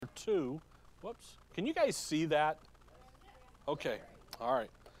2. Whoops. Can you guys see that? Okay. All right.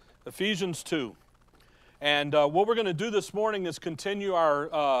 Ephesians 2. And what we're going to do this morning is continue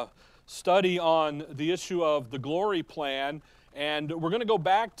our study on the issue of the glory plan. And we're going to go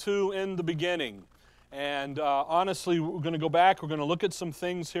back to in the beginning. And honestly, we're going to go back. We're going to look at some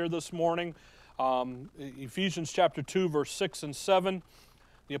things here this morning. Ephesians chapter 2, verse 6 and 7.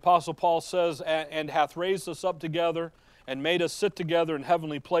 The Apostle Paul says, "And hath raised us up together, and made us sit together in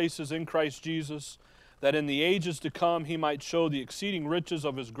heavenly places in Christ Jesus, that in the ages to come he might show the exceeding riches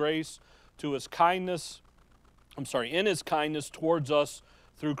of his grace to his kindness, in his kindness towards us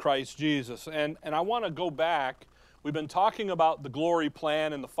through Christ Jesus." And I want to go back. We've been talking about the glory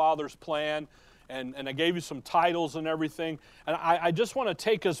plan and the Father's plan, and I gave you some titles and everything. And I just want to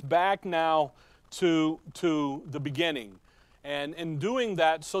take us back now to the beginning. And in doing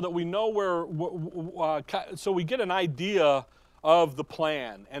that, so that we know so we get an idea of the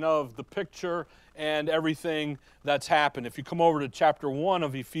plan and of the picture and everything that's happened. If you come over to chapter 1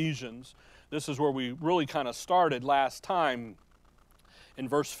 of Ephesians, this is where we really kind of started last time. In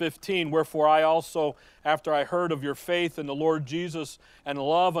verse 15, "Wherefore I also, after I heard of your faith in the Lord Jesus and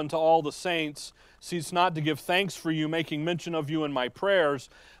love unto all the saints, cease not to give thanks for you, making mention of you in my prayers,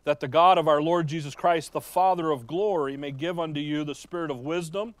 that the God of our Lord Jesus Christ, the Father of glory, may give unto you the spirit of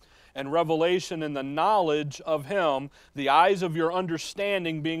wisdom and revelation in the knowledge of him, the eyes of your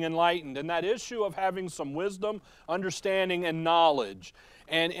understanding being enlightened." And that issue of having some wisdom, understanding, and knowledge.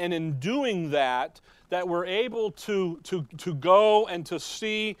 And in doing that we're able to go and to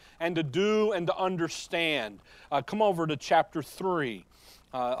see and to do and to understand. Come over to chapter 3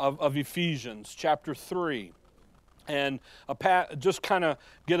 of Ephesians, chapter 3. And just kind of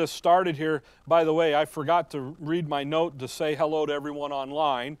get us started here. By the way, I forgot to read my note to say hello to everyone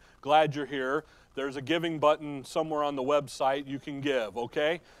online. Glad you're here. There's a giving button somewhere on the website you can give,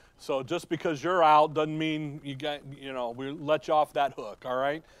 okay? So just because you're out doesn't mean we let you off that hook, all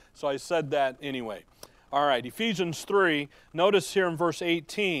right? So I said that anyway. All right, Ephesians 3, notice here in verse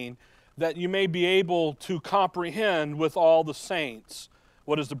 18, that you may be able to comprehend with all the saints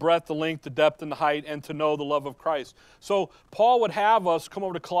what is the breadth, the length, the depth, and the height, and to know the love of Christ. So Paul would have us come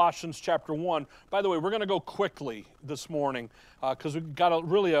over to Colossians chapter 1. By the way, we're going to go quickly this morning because we've got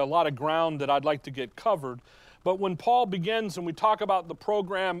really a lot of ground that I'd like to get covered. But when Paul begins and we talk about the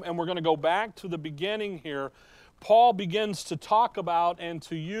program, and we're going to go back to the beginning here, Paul begins to talk about and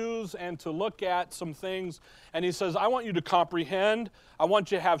to use and to look at some things. And he says, I want you to comprehend. I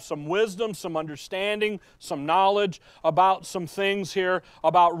want you to have some wisdom, some understanding, some knowledge about some things here,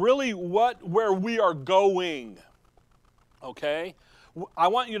 about really where we are going. Okay? I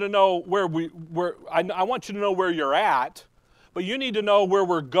want you to know I want you to know where you're at, but you need to know where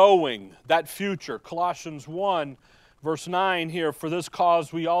we're going, that future. Colossians 1, verse 9 here, "For this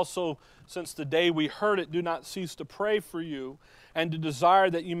cause we also, since the day we heard it, do not cease to pray for you, and to desire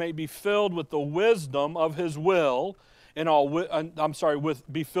that you may be filled with the wisdom of his will,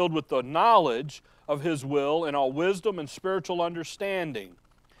 be filled with the knowledge of his will in all wisdom and spiritual understanding,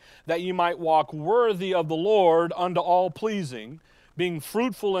 that you might walk worthy of the Lord unto all pleasing, being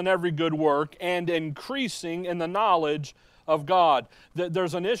fruitful in every good work, and increasing in the knowledge of God."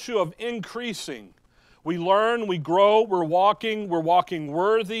 There's an issue of increasing. We learn, we grow, we're walking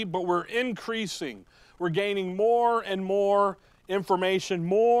worthy, but we're increasing. We're gaining more and more information,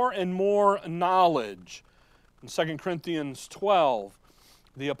 more and more knowledge. In 2 Corinthians 12,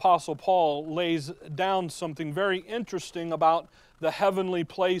 the Apostle Paul lays down something very interesting about the heavenly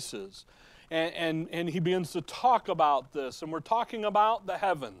places. And he begins to talk about this, and we're talking about the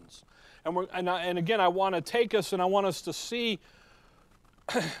heavens. And again, I want to take us and I want us to see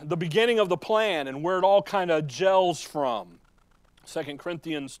the beginning of the plan and where it all kind of gels from. 2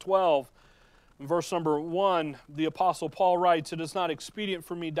 Corinthians 12, verse number 1, the Apostle Paul writes, "It is not expedient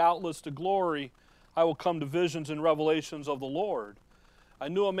for me doubtless to glory. I will come to visions and revelations of the Lord. I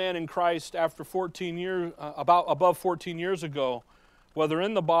knew a man in Christ after 14 years, above 14 years ago, whether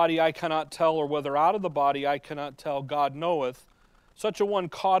in the body I cannot tell, or whether out of the body I cannot tell, God knoweth. Such a one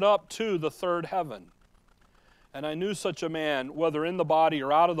caught up to the third heaven. And I knew such a man, whether in the body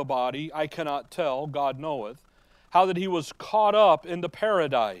or out of the body, I cannot tell, God knoweth, how that he was caught up into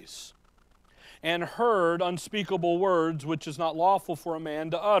paradise, and heard unspeakable words, which is not lawful for a man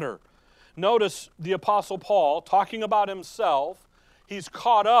to utter." Notice the Apostle Paul talking about himself. He's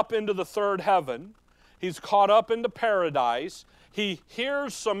caught up into the third heaven. He's caught up into paradise. He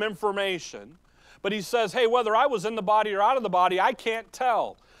hears some information, but he says, hey, whether I was in the body or out of the body, I can't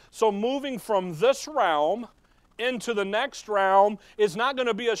tell. So moving from this realm into the next realm is not going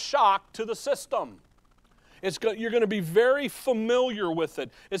to be a shock to the system. You're going to be very familiar with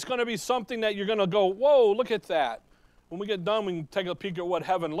it. It's going to be something that you're going to go, whoa, look at that. When we get done, we can take a peek at what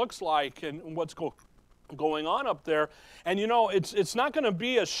heaven looks like and what's going on up there. And you know, it's not going to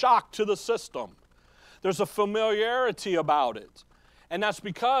be a shock to the system. There's a familiarity about it. And that's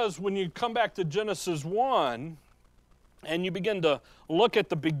because when you come back to Genesis 1 and you begin to look at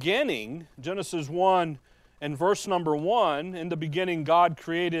the beginning, Genesis 1 and verse number 1, in the beginning God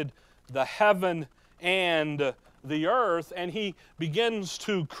created the heaven and the earth, and he begins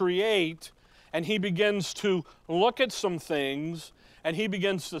to create, and he begins to look at some things, and he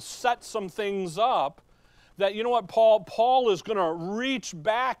begins to set some things up that, you know what, Paul is going to reach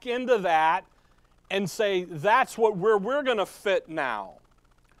back into that and say, that's where we're going to fit now.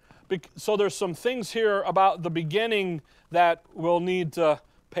 So there's some things here about the beginning that we'll need to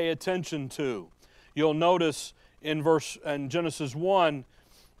pay attention to. You'll notice in Genesis 1,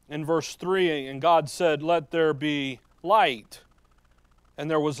 in verse 3, and God said, let there be light. And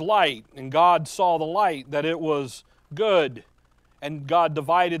there was light, and God saw the light, that it was good. And God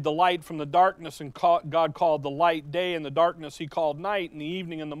divided the light from the darkness, and God called the light day, and the darkness he called night, and the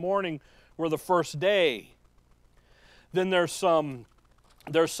evening and the morning were the first day. Then there's some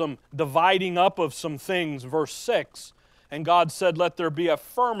dividing up of some things. Verse 6, and God said, let there be a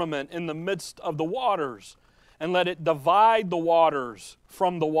firmament in the midst of the waters, and let it divide the waters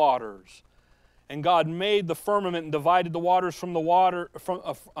from the waters. And God made the firmament and divided the waters from the water,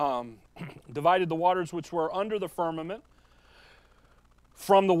 divided the waters which were under the firmament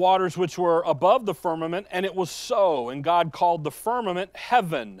from the waters which were above the firmament, and it was so. And God called the firmament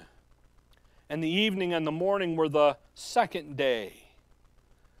heaven. And the evening and the morning were the second day.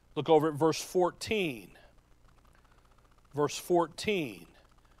 Look over at verse 14. Verse 14.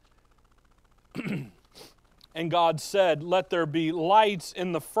 And God said, let there be lights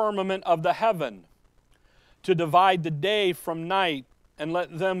in the firmament of the heaven, to divide the day from night, and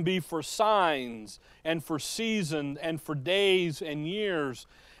let them be for signs, and for seasons, and for days and years,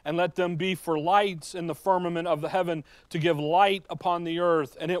 and let them be for lights in the firmament of the heaven, to give light upon the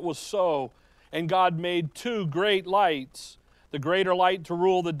earth. And it was so. And God made two great lights, the greater light to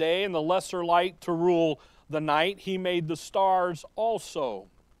rule the day, and the lesser light to rule the night. He made the stars also.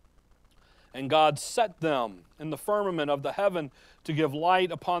 And God set them in the firmament of the heaven to give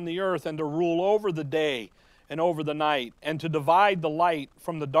light upon the earth, and to rule over the day and over the night, and to divide the light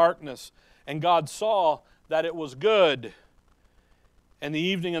from the darkness. And God saw that it was good. And the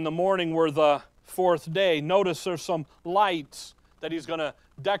evening and the morning were the fourth day. Notice there's some lights that he's going to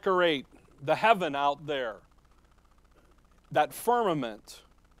decorate the heaven out there. That firmament.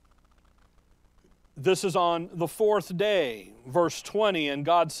 This is on the fourth day. Verse 20, and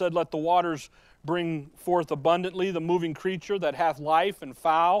God said, let the waters bring forth abundantly the moving creature that hath life, and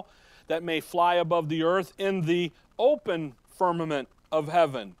fowl that may fly above the earth in the open firmament of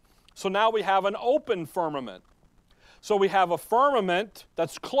heaven. So now we have an open firmament. So we have a firmament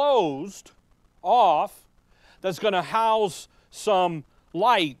that's closed off, that's going to house some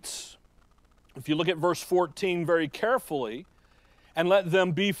lights. If you look at verse 14 very carefully, and let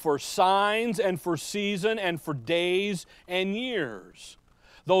them be for signs and for season and for days and years.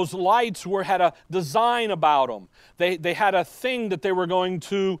 Those lights had a design about them. They had a thing that they were going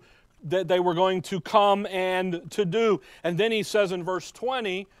to come and to do. And then he says in verse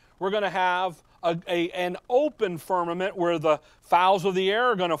 20, we're going to have an open firmament where the fowls of the air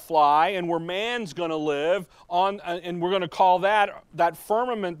are going to fly and where man's going to live on, and we're going to call that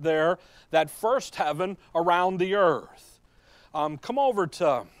firmament there, that first heaven around the earth. Come over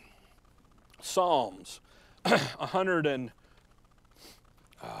to Psalms 100 and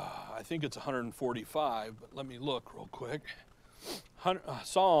I think it's 145, but let me look real quick.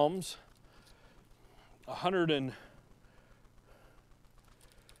 Psalms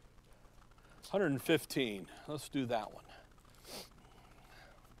 115. Let's do that one.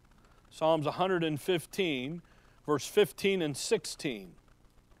 Psalms 115, verse 15 and 16.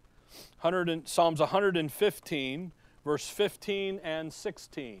 Psalms 115, verse 15 and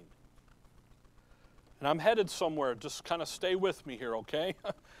 16. And I'm headed somewhere. Just kind of stay with me here, okay?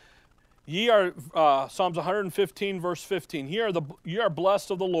 Ye are, Psalms 115, verse 15. Ye are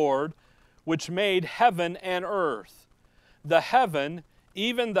blessed of the Lord, which made heaven and earth. The heaven,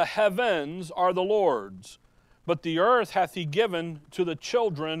 even the heavens, are the Lord's, but the earth hath he given to the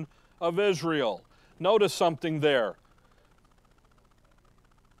children of Israel. Notice something there.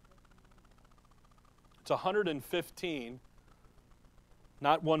 It's 115,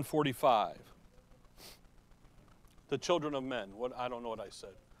 not 145. The children of men. I don't know what I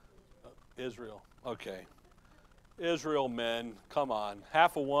said. Israel. Okay. Israel men. Come on.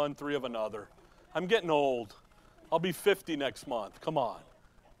 Half of one, three of another. I'm getting old. I'll be 50 next month. Come on.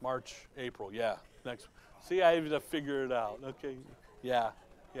 March, April, yeah. Next. See, I have to figure it out. Okay. Yeah.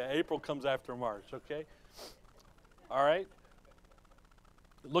 Yeah, April comes after March, okay? All right.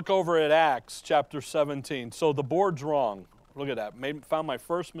 Look over at Acts chapter 17. So the board's wrong. Look at that. Found my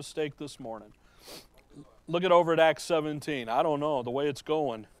first mistake this morning. Look at over at Acts 17. I don't know the way it's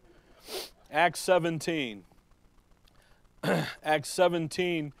going. Acts 17. Acts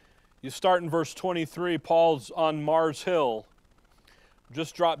 17, you start in verse 23. Paul's on Mars Hill.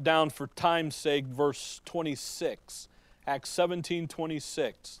 Just drop down for time's sake, verse 26. Acts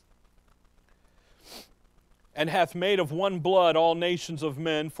 17:26. And hath made of one blood all nations of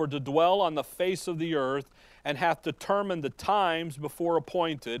men for to dwell on the face of the earth, and hath determined the times before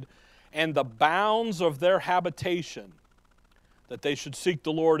appointed, and the bounds of their habitation, that they should seek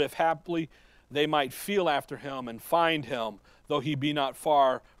the Lord, if haply they might feel after him and find him, though he be not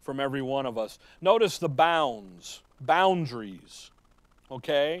far from every one of us. Notice the boundaries,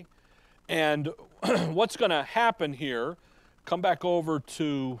 okay? And what's going to happen here, come back over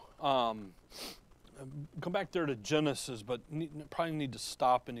to, come back there to Genesis, but probably need to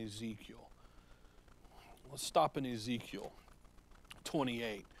stop in Ezekiel. Let's stop in Ezekiel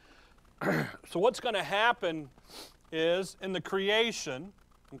 28. So what's going to happen is in the creation,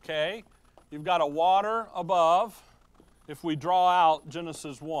 okay, you've got a water above. If we draw out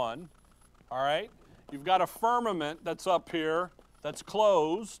Genesis 1, all right, you've got a firmament that's up here that's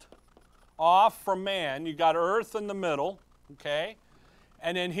closed off from man. You've got earth in the middle, okay,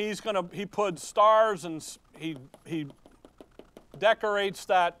 and then he puts stars and he decorates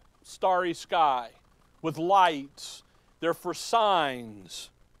that starry sky with lights. They're for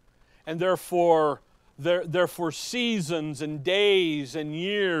signs, and they're for seasons and days and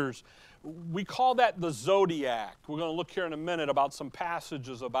years. We call that the zodiac. We're going to look here in a minute about some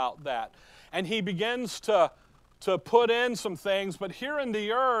passages about that. And he begins to put in some things, but here in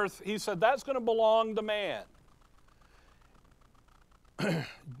the earth, he said that's going to belong to man.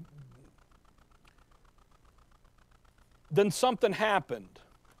 Then something happened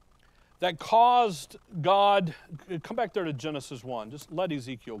that caused God, come back there to Genesis 1, just let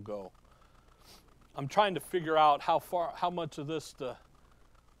Ezekiel go. I'm trying to figure out how much of this to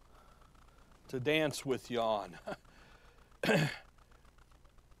dance with you on.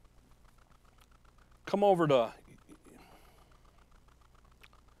 Come over to,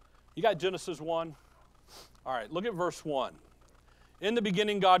 you got Genesis 1? All right, look at verse 1. In the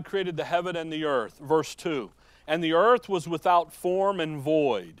beginning God created the heaven and the earth. Verse 2. And the earth was without form and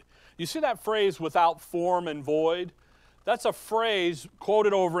void. You see that phrase, without form and void? That's a phrase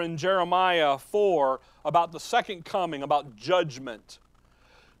quoted over in Jeremiah 4 about the second coming, about judgment.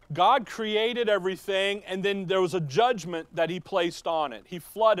 God created everything, and then there was a judgment that he placed on it. He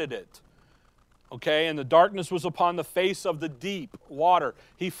flooded it. Okay, and the darkness was upon the face of the deep, water.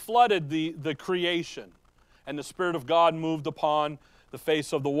 He flooded the creation, and the Spirit of God moved upon the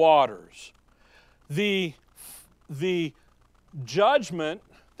face of the waters. The judgment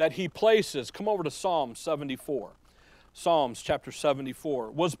that he places, come over to Psalm 74. Psalms chapter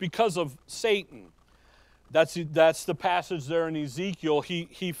 74, was because of Satan. That's the passage there in Ezekiel.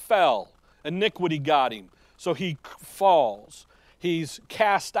 He fell. Iniquity got him. So he falls. He's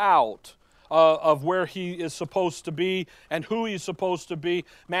cast out of where he is supposed to be and who he's supposed to be.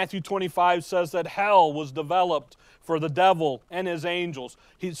 Matthew 25 says that hell was developed for the devil and his angels.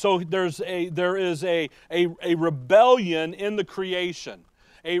 So there is a rebellion in the creation,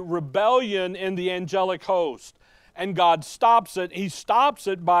 a rebellion in the angelic host. And God stops it. He stops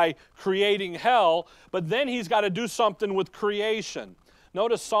it by creating hell, but then he's got to do something with creation.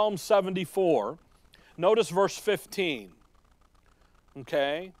 Notice Psalm 74. Notice verse 15.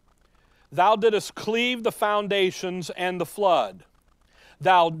 Okay? Thou didst cleave the foundations and the flood.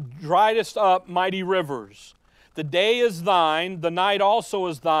 Thou driedest up mighty rivers. The day is thine, the night also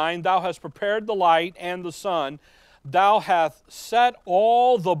is thine. Thou hast prepared the light and the sun. Thou hast set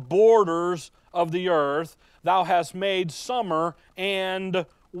all the borders of the earth. Thou hast made summer and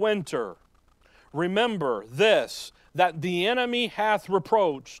winter. Remember this, that the enemy hath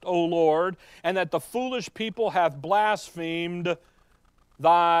reproached, O Lord, and that the foolish people hath blasphemed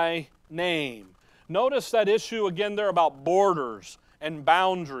thy name. Notice that issue again there about borders and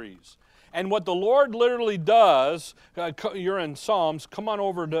boundaries. And what the Lord literally does, you're in Psalms, come on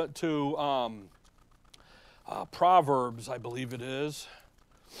over to Proverbs, I believe it is.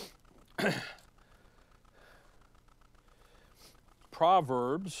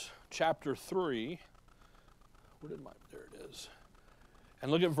 Proverbs chapter 3. There it is.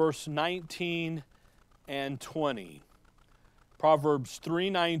 And look at verse 19 and 20. Proverbs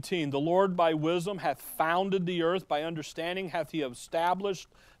 3:19, the Lord by wisdom hath founded the earth, by understanding hath he established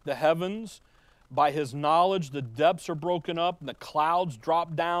the heavens. By his knowledge the depths are broken up and the clouds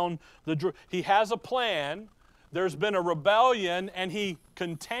drop down. He has a plan. There's been a rebellion, and he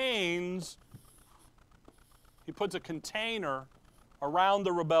puts a container around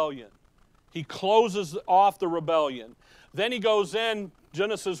the rebellion. He closes off the rebellion. Then he goes in,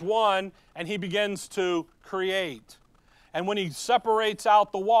 Genesis 1, and he begins to create. And when he separates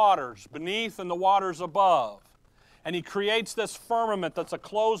out the waters beneath and the waters above, and he creates this firmament that's a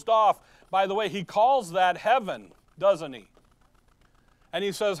closed off, by the way, he calls that heaven, doesn't he? And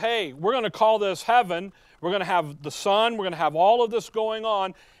he says, hey, we're going to call this heaven. We're going to have the sun. We're going to have all of this going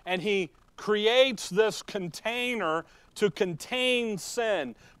on. And he creates this container to contain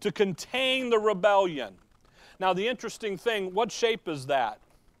sin, to contain the rebellion. Now, the interesting thing, what shape is that?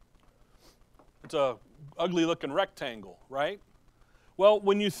 It's a ugly looking rectangle, right? Well,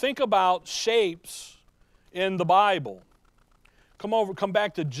 when you think about shapes in the Bible, come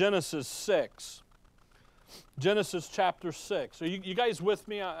back to Genesis 6. Genesis chapter 6. Are you guys with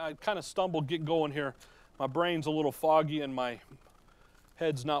me? I kind of stumbled getting going here. My brain's a little foggy and my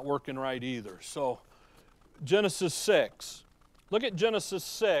head's not working right either. So, Genesis 6. Look at Genesis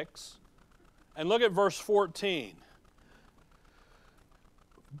 6 and look at verse 14.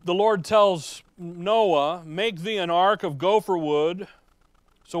 The Lord tells Noah, make thee an ark of gopher wood.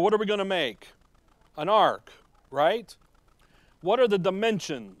 So what are we going to make? An ark, right? What are the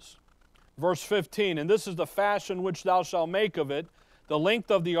dimensions? Verse 15, and this is the fashion which thou shalt make of it. The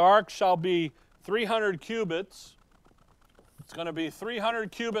length of the ark shall be 300 cubits. It's going to be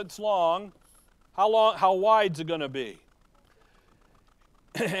 300 cubits long. How wide is it going to be?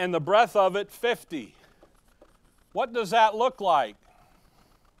 And the breadth of it, 50. What does that look like?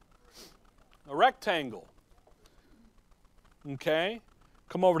 A rectangle. Okay?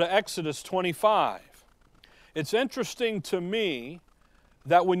 Come over to Exodus 25. It's interesting to me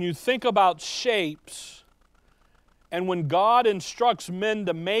that when you think about shapes and when God instructs men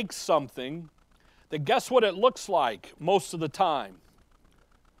to make something, that guess what it looks like most of the time?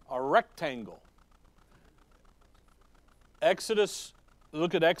 A rectangle.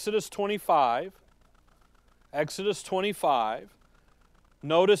 Look at Exodus 25. Exodus 25.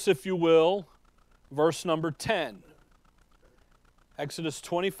 Notice, if you will, verse number 10. Exodus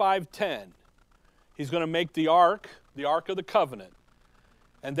 25:10. He's going to make the ark of the covenant.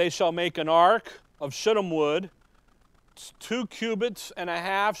 And they shall make an ark of shittim wood. 2 cubits and a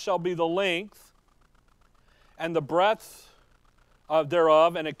half shall be the length, and the breadth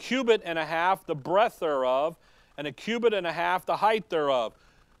thereof, and 1 cubit and a half the breadth thereof, and 1 cubit and a half the height thereof.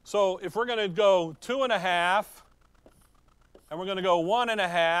 So if we're going to go 2.5, and we're going to go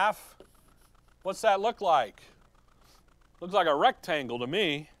 1.5, what's that look like? Looks like a rectangle to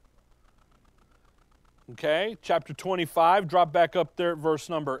me. Okay, chapter 25, drop back up there at verse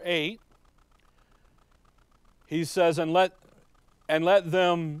number 8. He says, and let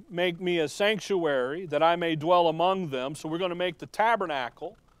them make me a sanctuary, that I may dwell among them. So we're going to make the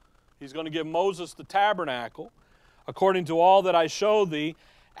tabernacle. He's going to give Moses the tabernacle, according to all that I show thee.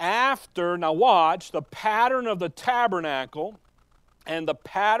 After, now watch, the pattern of the tabernacle and the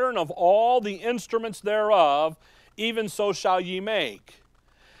pattern of all the instruments thereof, even so shall ye make.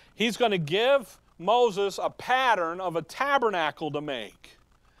 He's going to give Moses a pattern of a tabernacle to make.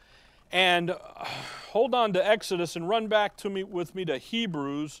 And hold on to Exodus and run back with me to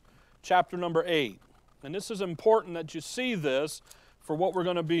Hebrews chapter number 8. And this is important that you see this for what we're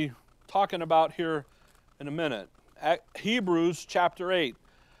going to be talking about here in a minute. Hebrews chapter 8.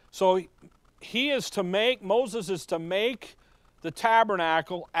 So Moses is to make the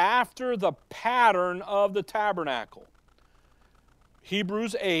tabernacle after the pattern of the tabernacle.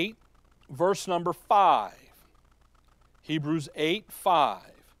 Hebrews 8, verse number 5. Hebrews 8:5.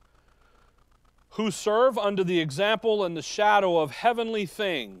 Who serve unto the example and the shadow of heavenly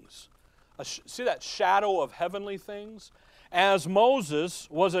things. See that shadow of heavenly things? As Moses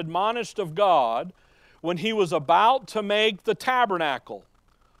was admonished of God when he was about to make the tabernacle.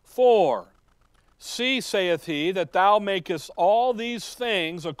 For, see, saith he, that thou makest all these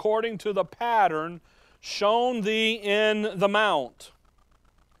things according to the pattern shown thee in the mount.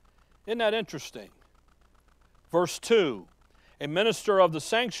 Isn't that interesting? Verse 2. A minister of the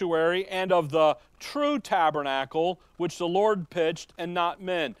sanctuary and of the true tabernacle, which the Lord pitched, and not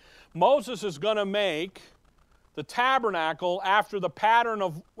men. Moses is going to make the tabernacle after the pattern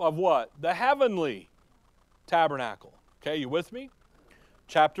of what? The heavenly tabernacle. Okay, you with me?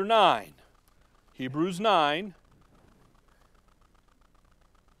 Chapter 9. Hebrews 9.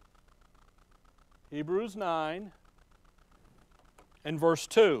 Hebrews 9. in verse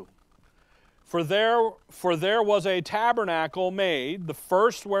 2. For there was a tabernacle made, the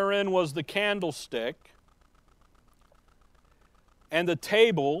first wherein was the candlestick, and the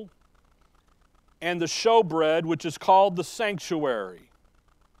table, and the showbread, which is called the sanctuary.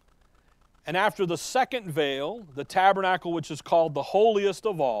 And after the second veil, the tabernacle which is called the holiest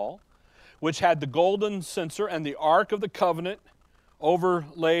of all, which had the golden censer and the ark of the covenant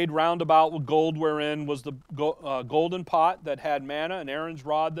overlaid round about with gold, wherein was the golden pot that had manna and Aaron's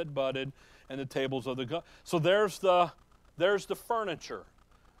rod that budded, and the tables of the so there's the furniture: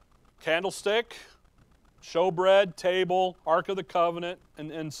 candlestick, showbread, table, ark of the covenant,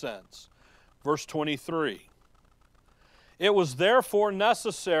 and incense. Verse 23. It was therefore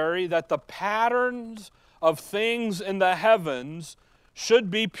necessary that the patterns of things in the heavens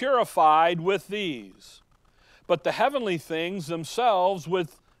should be purified with these, but the heavenly things themselves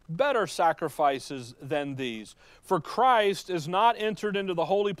with better sacrifices than these. For Christ is not entered into the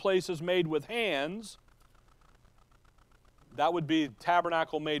holy places made with hands. That would be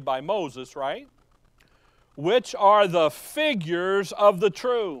tabernacle made by Moses, right? Which are the figures of the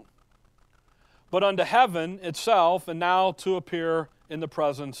true, but unto heaven itself, and now to appear in the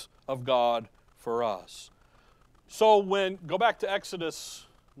presence of God for us. So go back to Exodus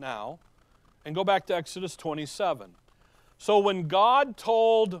now, and go back to Exodus 27. So when God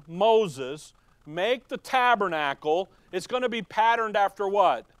told Moses, make the tabernacle, it's going to be patterned after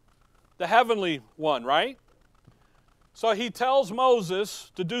what? The heavenly one, right? So he tells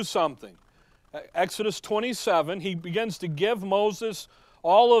Moses to do something. Exodus 27, he begins to give Moses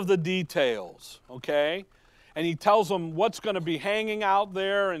all of the details, okay? And he tells him what's going to be hanging out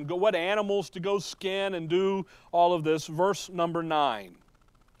there and what animals to go skin and do all of this. Verse number 9,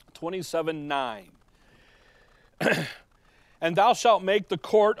 27:9. And thou shalt make the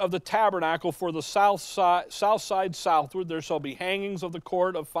court of the tabernacle for the south side southward. There shall be hangings of the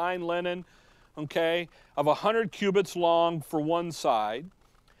court of fine linen, okay, of 100 cubits long for one side.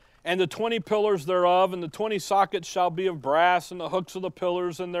 And the 20 pillars thereof, and the 20 sockets shall be of brass, and the hooks of the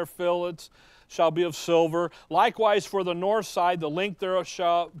pillars and their fillets shall be of silver. Likewise for the north side, the length thereof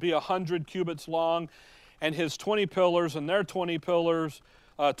shall be 100 cubits long, and his 20 pillars and their 20 pillars,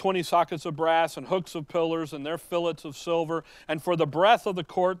 20 sockets of brass and hooks of pillars and their fillets of silver. And for the breadth of the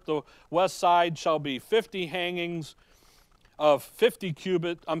court, the west side shall be 50 hangings of 50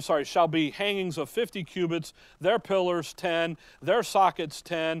 cubits, shall be hangings of 50 cubits, their pillars 10, their sockets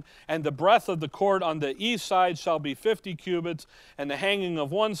 10, and the breadth of the court on the east side shall be 50 cubits, and the hanging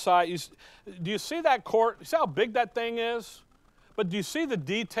of one side. Do you see that court? You see how big that thing is? But do you see the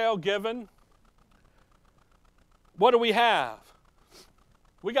detail given? What do we have?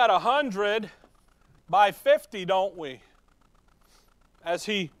 We got 100 by 50, don't we? As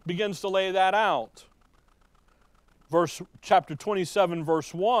he begins to lay that out. Chapter 27,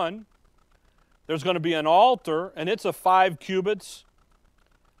 verse 1, there's going to be an altar, and it's 5 cubits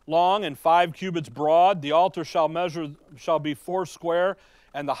long and 5 cubits broad. The altar shall be 4 square,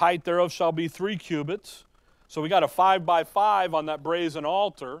 and the height thereof shall be 3 cubits. So we got a 5 by 5 on that brazen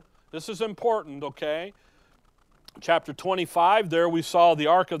altar. This is important, okay? Chapter 25, there we saw the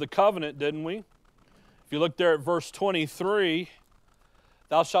Ark of the Covenant, didn't we? If you look there at verse 23,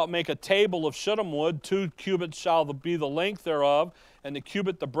 thou shalt make a table of shittim wood, 2 cubits shall be the length thereof, and a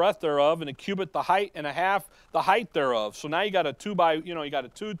cubit the breadth thereof, and a cubit the height, and a half the height thereof. So now you got a 2 by, you got a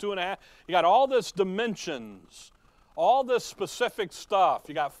 2, 2.5. You got all this dimensions, all this specific stuff.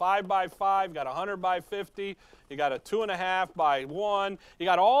 You got 5 by 5, you got 100 by 50, you got a 2.5 by 1. You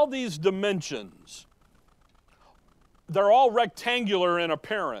got all these dimensions. They're all rectangular in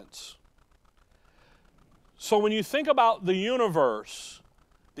appearance. So when you think about the universe,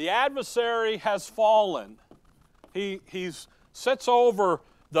 the adversary has fallen. He sits over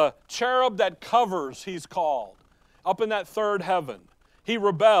the cherub that covers, he's called, up in that third heaven. He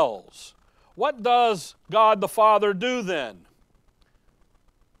rebels. What does God the Father do then?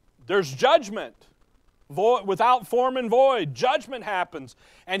 There's judgment. Without form and void, judgment happens.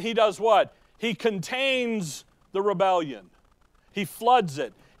 And he does what? He contains the rebellion. He floods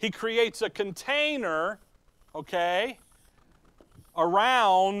it. He creates a container, okay,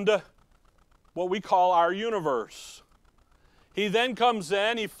 around what we call our universe. He then comes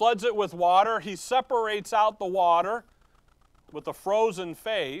in, he floods it with water, he separates out the water with a frozen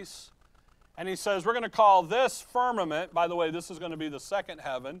face, and he says, we're going to call this firmament, by the way, this is going to be the second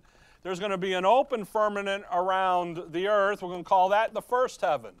heaven. There's going to be an open firmament around the earth. We're going to call that the first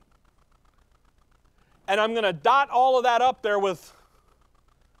heaven. And I'm going to dot all of that up there with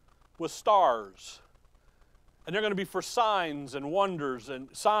stars. And they're going to be for signs and wonders and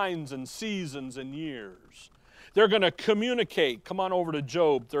signs and seasons and years. They're going to communicate. Come on over to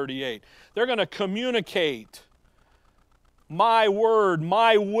Job 38. They're going to communicate my word,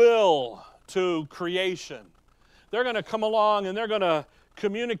 my will to creation. They're going to come along and they're going to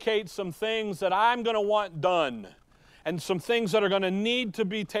communicate some things that I'm going to want done and some things that are going to need to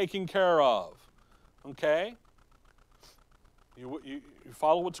be taken care of. Okay? You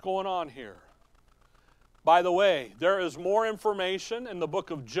follow what's going on here. By the way, there is more information in the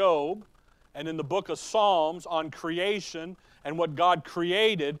book of Job and in the book of Psalms on creation and what God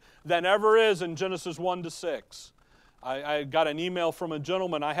created than ever is in Genesis 1 to 6. I got an email from a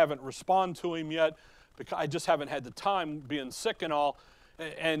gentleman. I haven't responded to him yet because I just haven't had the time, being sick and all.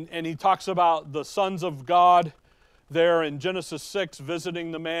 And he talks about the sons of God there in Genesis 6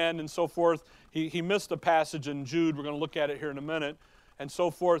 visiting the man and so forth. He missed a passage in Jude. We're going to look at it here in a minute and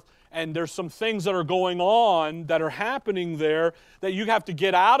so forth. And there's some things that are going on that are happening there that you have to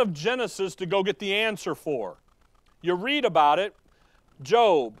get out of Genesis to go get the answer for. You read about it.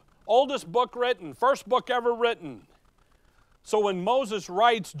 Job, oldest book written, first book ever written. So when Moses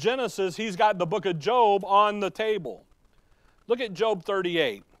writes Genesis, he's got the book of Job on the table. Look at Job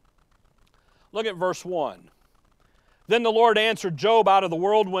 38. Look at verse 1. Then the Lord answered Job out of the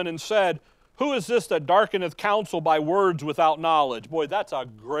whirlwind and said, who is this that darkeneth counsel by words without knowledge? Boy, that's a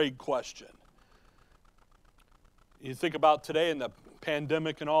great question. You think about today in the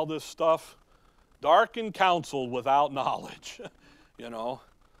pandemic and all this stuff, darken counsel without knowledge, you know.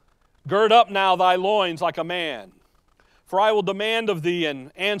 Gird up now thy loins like a man, for I will demand of thee,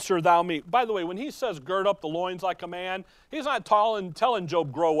 and answer thou me. By the way, when he says gird up the loins like a man, he's not telling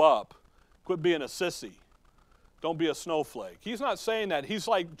Job, grow up. Quit being a sissy. Don't be a snowflake. He's not saying that. He's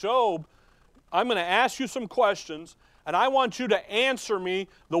like, Job, I'm going to ask you some questions, and I want you to answer me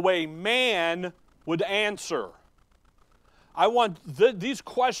the way man would answer. I want these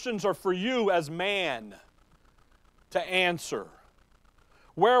questions are for you as man to answer.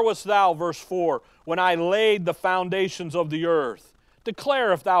 Where wast thou, verse 4, when I laid the foundations of the earth?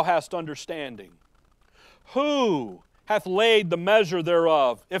 Declare if thou hast understanding. Who hath laid the measure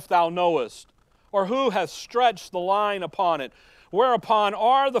thereof, if thou knowest? Or who hath stretched the line upon it? Whereupon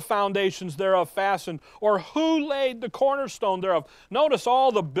are the foundations thereof fastened? Or who laid the cornerstone thereof? Notice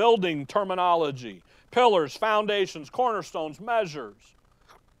all the building terminology. Pillars, foundations, cornerstones, measures.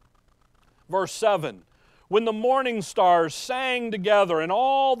 Verse 7. When the morning stars sang together and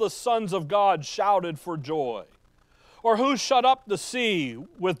all the sons of God shouted for joy. Or who shut up the sea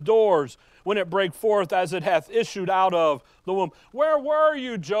with doors when it brake forth as it hath issued out of the womb? Where were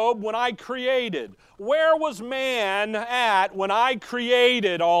you, Job, when I created? Where was man at when I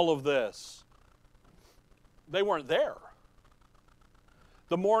created all of this? They weren't there.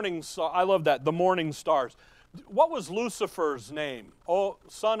 The morning star, I love that, the morning stars. What was Lucifer's name? Oh,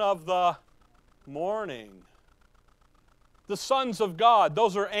 son of the morning. The sons of God,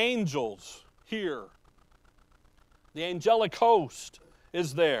 those are angels here. The angelic host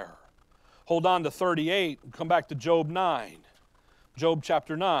is there. Hold on to 38 and come back to Job 9. Job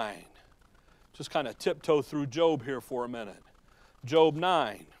chapter 9. Just kind of tiptoe through Job here for a minute. Job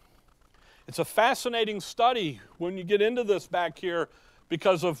 9. It's a fascinating study when you get into this back here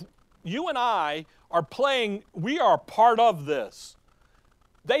because of you and I are playing, we are part of this.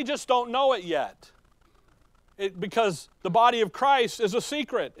 They just don't know it yet. Because the body of Christ is a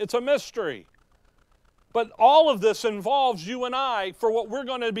secret. It's a mystery. But all of this involves you and I for what we're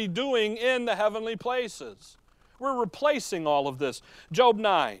going to be doing in the heavenly places. We're replacing all of this. Job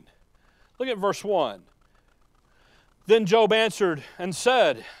 9. Look at verse 1. Then Job answered and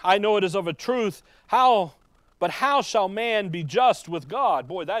said, I know it is of a truth, but how shall man be just with God?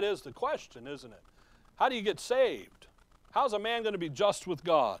 Boy, that is the question, isn't it? How do you get saved? How's a man going to be just with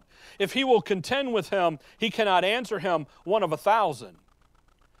God? If he will contend with him, he cannot answer him one of 1,000.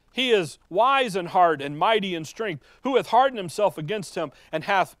 He is wise in heart and mighty in strength. Who hath hardened himself against him and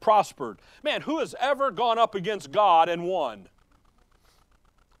hath prospered? Man, who has ever gone up against God and won?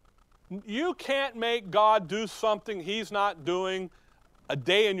 You can't make God do something He's not doing a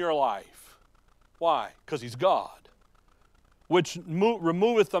day in your life. Why? Because He's God. Which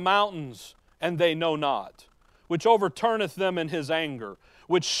removeth the mountains, and they know not. Which overturneth them in His anger.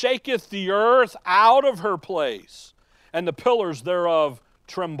 Which shaketh the earth out of her place, and the pillars thereof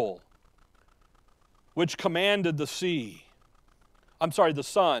tremble, which commanded the sun,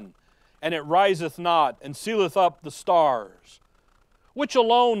 and it riseth not, and sealeth up the stars, which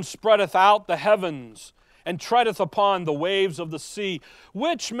alone spreadeth out the heavens, and treadeth upon the waves of the sea,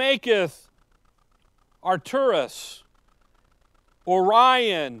 which maketh Arcturus,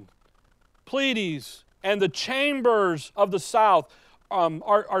 Orion, Pleiades, and the chambers of the south.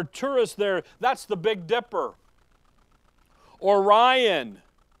 Arcturus there, that's the Big Dipper. Orion.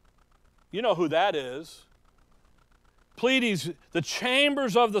 You know who that is. Pleiades, the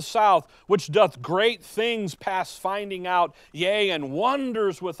chambers of the south, which doth great things past finding out, yea, and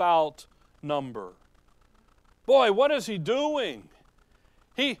wonders without number. Boy, what is he doing?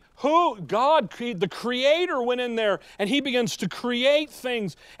 God, the Creator went in there and he begins to create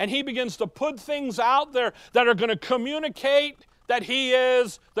things and he begins to put things out there that are going to communicate that he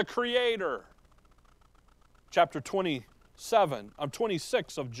is the Creator. Chapter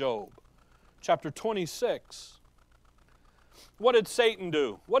 26 of Job. Chapter 26. What did Satan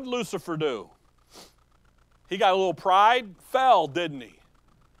do? What did Lucifer do? He got a little pride, fell, didn't he?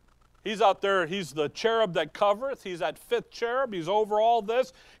 He's out there, he's the cherub that covereth. He's that fifth cherub. He's over all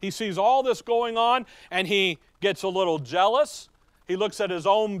this. He sees all this going on, and he gets a little jealous. He looks at his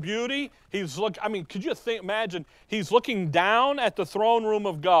own beauty. Could you imagine? He's looking down at the throne room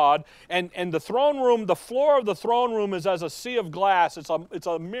of God, and the throne room, the floor of the throne room is as a sea of glass. It's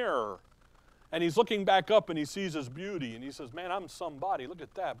a mirror. And he's looking back up, and he sees his beauty, and he says, man, I'm somebody. Look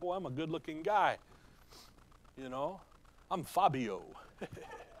at that. Boy, I'm a good-looking guy. You know, I'm Fabio.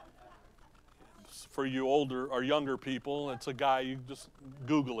 For you older or younger people, it's a guy, you just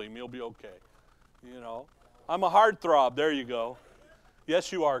Google him, you'll be okay. You know, I'm a heartthrob, there you go.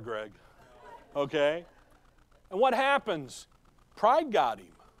 Yes, you are, Greg. Okay? And what happens? Pride got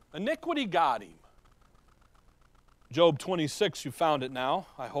him. Iniquity got him. Job 26, you found it now,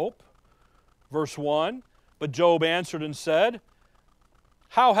 I hope. Verse 1, but Job answered and said,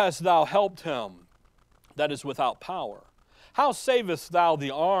 how hast thou helped him that is without power? How savest thou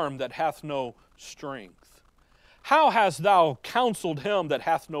the arm that hath no strength? How hast thou counseled him that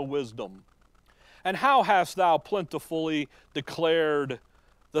hath no wisdom? And how hast thou plentifully declared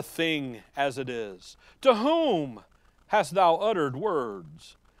the thing as it is? To whom hast thou uttered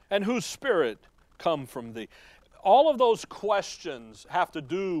words? And whose spirit come from thee? All of those questions have to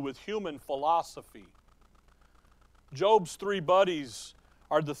do with human philosophy. Job's three buddies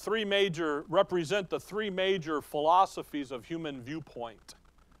represent the three major philosophies of human viewpoint.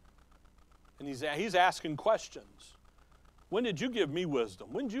 And he's asking questions. When did you give me wisdom?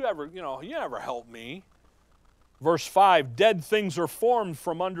 When did you ever, you never helped me. Verse 5, dead things are formed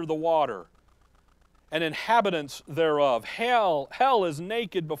from under the water, and inhabitants thereof. Hell is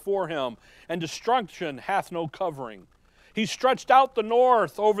naked before him, and destruction hath no covering. He stretched out the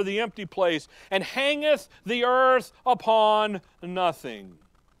north over the empty place, and hangeth the earth upon nothing.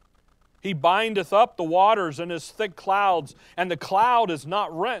 He bindeth up the waters in his thick clouds, and the cloud is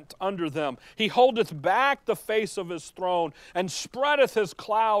not rent under them. He holdeth back the face of his throne, and spreadeth his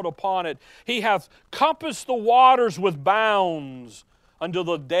cloud upon it. He hath compassed the waters with bounds until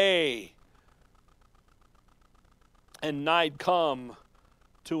the day and night come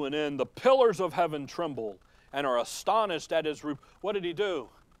to an end. The pillars of heaven tremble and are astonished at his roof. What did he do?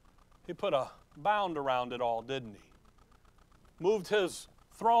 He put a bound around it all, didn't he? Moved his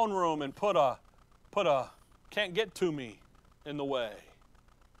throne room and put a can't get to me in the way.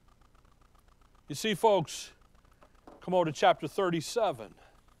 You see, folks, come over to chapter 37.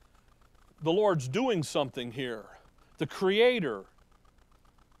 The Lord's doing something here. The Creator.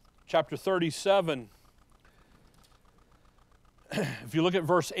 Chapter 37. If you look at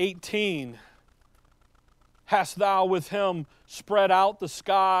verse 18, hast thou with him spread out the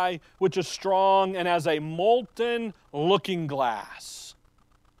sky, which is strong and as a molten looking glass,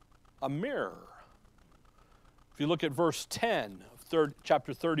 a mirror. If you look at verse 10 of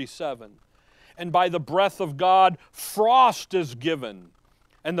chapter 37, and by the breath of God frost is given,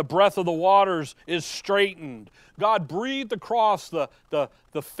 and the breath of the waters is straightened. God breathed across the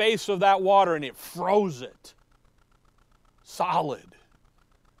face of that water, and it froze it solid.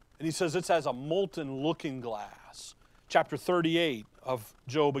 And he says it's as a molten looking glass. Chapter 38 of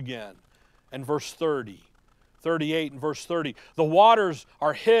Job again, and verse 30. 38 and verse 30. The waters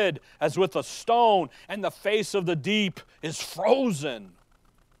are hid as with a stone, and the face of the deep is frozen.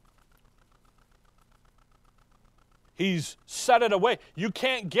 He's set it away. You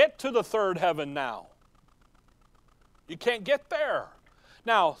can't get to the third heaven now. You can't get there.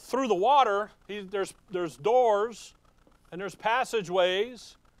 Now, through the water, there's doors and there's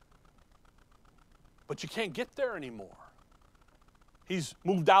passageways, but you can't get there anymore. He's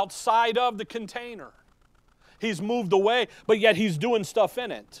moved outside of the container. He's moved away, but yet he's doing stuff in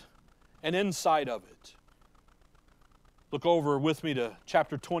it and inside of it. Look over with me to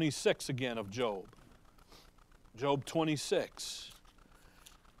chapter 26 again of Job. Job 26.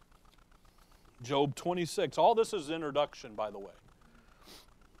 Job 26. All this is introduction, by the way.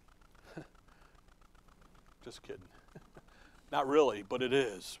 Just kidding. Not really, but it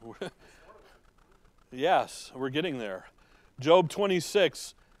is. Yes, we're getting there. Job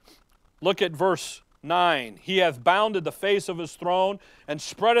 26, look at verse 9. He hath bounded the face of his throne and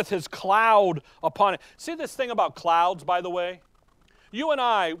spreadeth his cloud upon it. See this thing about clouds, by the way? You and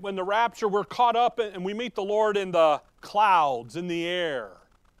I, when the rapture, we're caught up and we meet the Lord in the clouds, in the air.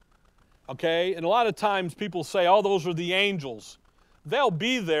 Okay? And a lot of times people say, oh, those are the angels. They'll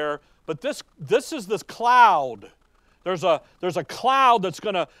be there, but this is this cloud. There's a cloud that's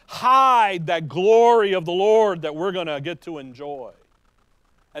going to hide that glory of the Lord that we're going to get to enjoy.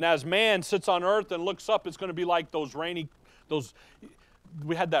 And as man sits on earth and looks up, it's going to be like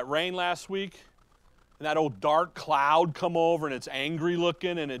we had that rain last week, and that old dark cloud come over, and it's angry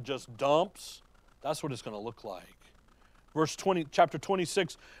looking, and it just dumps. That's what it's going to look like. Chapter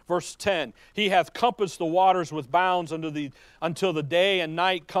 26, verse 10. He hath compassed the waters with bounds until the day and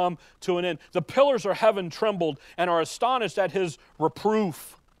night come to an end. The pillars of heaven trembled and are astonished at his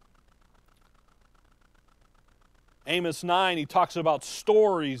reproof. Amos 9, he talks about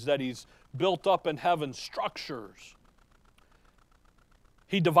stories that he's built up in heaven, structures.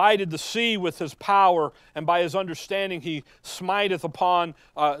 He divided the sea with his power, and by his understanding he smiteth upon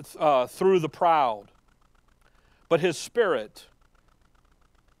through the proud. But his Spirit,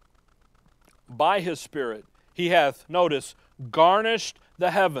 by his Spirit, he hath, notice, garnished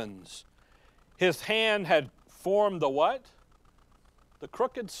the heavens. His hand had formed the what? The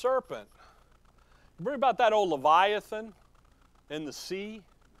crooked serpent. Remember about that old Leviathan in the sea?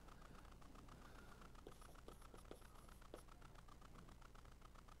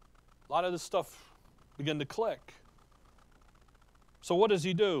 A lot of this stuff began to click. So what does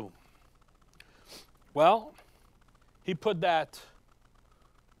he do? Well, he put that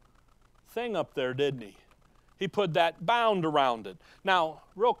thing up there, didn't he? He put that bound around it. Now,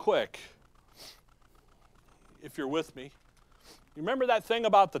 real quick, if you're with me, you remember that thing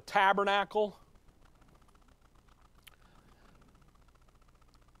about the tabernacle?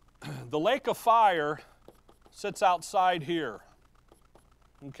 The lake of fire sits outside here.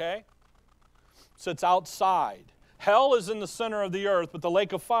 Okay? Sits outside. Hell is in the center of the earth, but the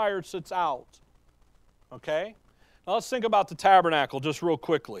lake of fire sits out. Okay? Now let's think about the tabernacle just real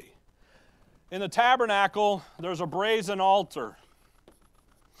quickly. In the tabernacle, there's a brazen altar.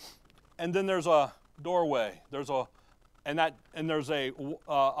 And then there's a doorway. There's a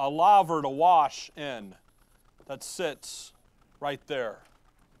laver to wash in that sits right there.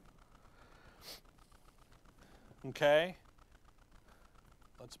 Okay?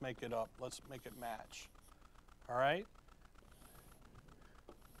 Let's make it up. Let's make it match. All right?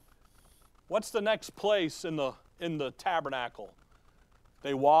 What's the next place in the tabernacle?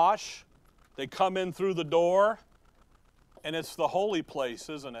 They wash, they come in through the door, and it's the holy place,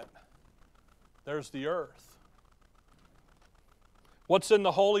 isn't it? There's the earth. What's in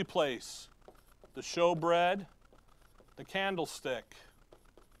the holy place? The showbread, the candlestick.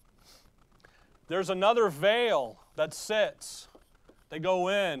 There's another veil that sits. They go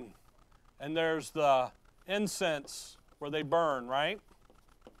in, and there's the incense where they burn, right?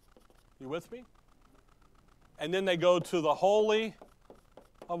 You with me? And then they go to the Holy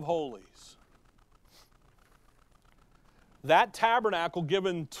of Holies. That tabernacle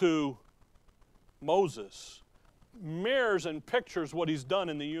given to Moses mirrors and pictures what he's done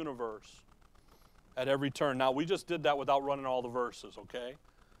in the universe at every turn. Now, we just did that without running all the verses, okay?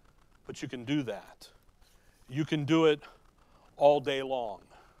 But you can do that. You can do it all day long.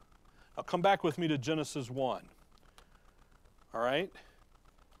 Now, come back with me to Genesis 1. All right?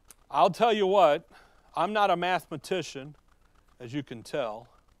 I'll tell you what, I'm not a mathematician, as you can tell,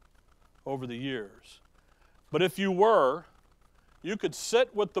 over the years. But if you were, you could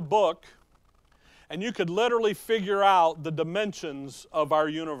sit with the book and you could literally figure out the dimensions of our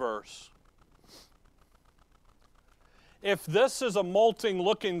universe. If this is a molting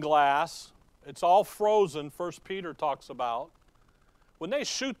looking glass, it's all frozen, 1 Peter talks about. When they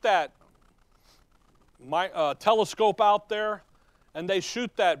shoot that telescope out there and they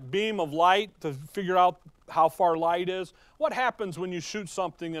shoot that beam of light to figure out how far light is, what happens when you shoot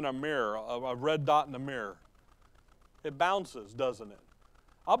something in a mirror, a red dot in a mirror? It bounces, doesn't it?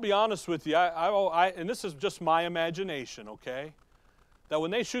 I'll be honest with you, and this is just my imagination, okay? That when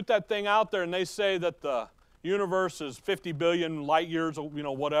they shoot that thing out there and they say that the universe is 50 billion light years,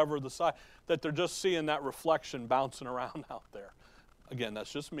 whatever the size, that they're just seeing that reflection bouncing around out there. Again,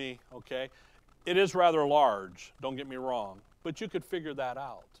 that's just me, okay? It is rather large, don't get me wrong, but you could figure that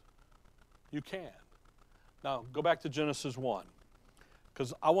out. You can. Now, go back to Genesis 1,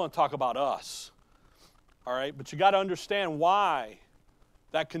 because I want to talk about us, all right? But you got to understand why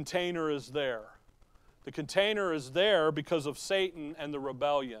that container is there. The container is there because of Satan and the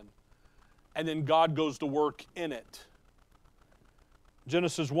rebellion. And then God goes to work in it.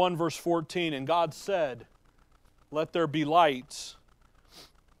 Genesis 1 verse 14, and God said, let there be lights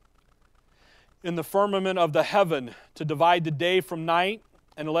in the firmament of the heaven to divide the day from night,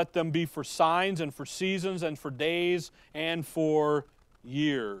 and let them be for signs and for seasons and for days and for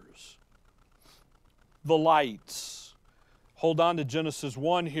years. The lights. Hold on to Genesis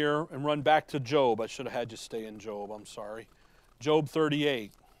 1 here and run back to Job. I should have had you stay in Job, I'm sorry. Job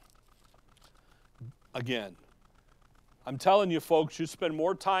 38. Again. I'm telling you folks, you spend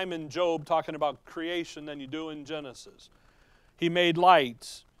more time in Job talking about creation than you do in Genesis. He made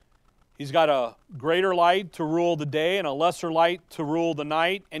lights. He's got a greater light to rule the day and a lesser light to rule the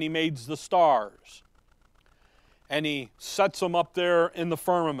night, and He made the stars. And He sets them up there in the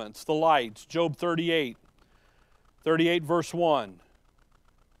firmaments, the lights. Job 38. 38 verse 1.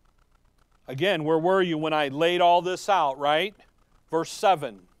 Again, where were you when I laid all this out, right? Verse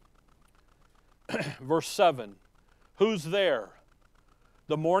 7. Verse 7. Who's there?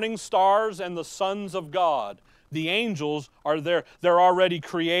 The morning stars and the sons of God. The angels are there. They're already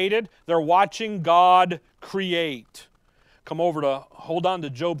created. They're watching God create. Hold on to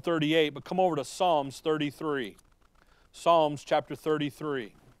Job 38, but come over to Psalms 33. Psalms chapter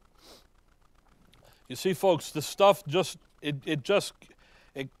 33. You see, folks, the stuff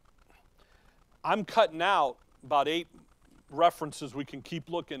I'm cutting out about 8 references we can keep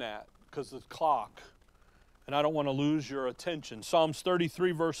looking at because of the clock. And I don't want to lose your attention. Psalms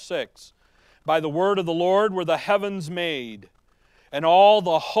 33 verse 6. By the word of the Lord were the heavens made, and all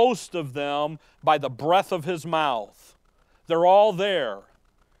the host of them by the breath of His mouth. They're all there.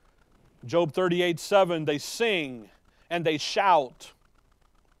 Job 38:7, they sing and they shout.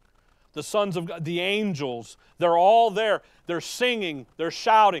 The sons of God, the angels, they're all there. They're singing, they're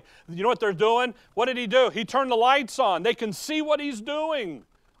shouting. You know what they're doing? What did He do? He turned the lights on. They can see what He's doing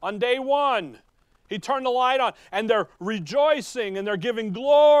on day 1. He turned the light on, and they're rejoicing, and they're giving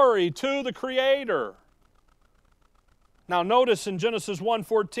glory to the Creator. Now notice in Genesis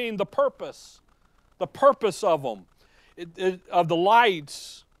 1:14 the purpose of them, of the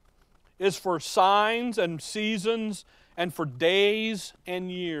lights, is for signs and seasons and for days and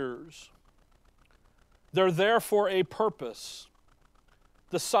years. They're there for a purpose.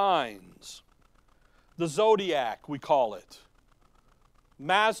 The signs, the zodiac we call it.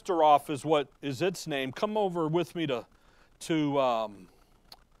 Mazzaroth is what is its name. Come over with me to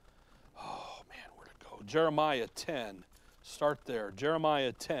Jeremiah 10. Start there.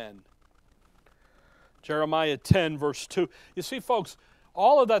 Jeremiah 10. Jeremiah 10 verse 2. You see, folks,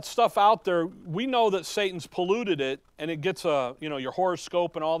 all of that stuff out there, we know that Satan's polluted it, and it gets your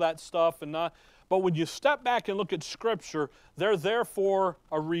horoscope and all that stuff, but when you step back and look at Scripture, they're there for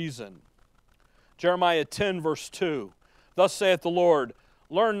a reason. Jeremiah 10 verse 2. Thus saith the Lord,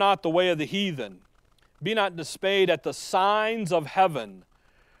 learn not the way of the heathen. Be not dismayed at the signs of heaven,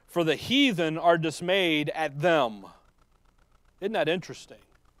 for the heathen are dismayed at them. Isn't that interesting?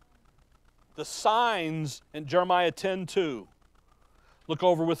 The signs in Jeremiah 10:2. Look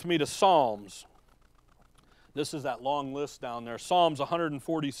over with me to Psalms. This is that long list down there. Psalms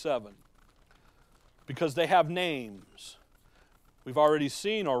 147. Because they have names. We've already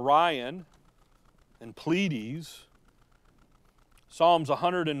seen Orion and Pleiades. Psalms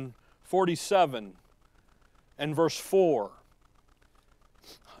 147 and verse 4.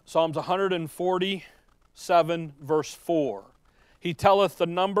 Psalms 147 verse 4. He telleth the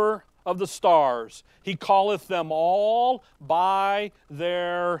number of the stars. He calleth them all by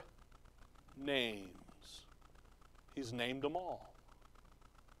their names. He's named them all.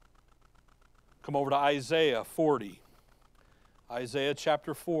 Come over to Isaiah 40. Isaiah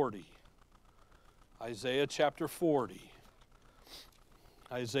chapter 40. Isaiah chapter 40.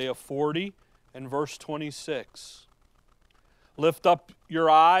 Isaiah 40 and verse 26. Lift up your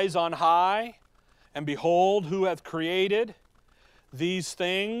eyes on high, and behold who hath created these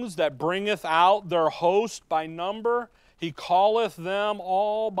things, that bringeth out their host by number. He calleth them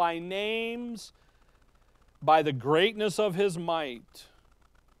all by names, by the greatness of His might.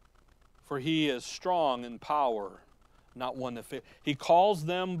 For He is strong in power, not one that fails. He calls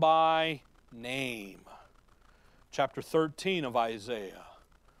them by name. Chapter 13 of Isaiah.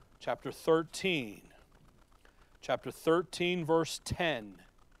 Chapter 13. Chapter 13 verse 10.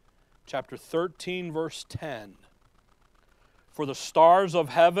 Chapter 13 verse 10. For the stars of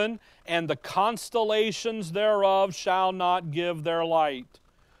heaven and the constellations thereof shall not give their light.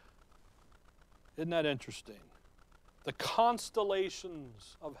 Isn't that interesting? The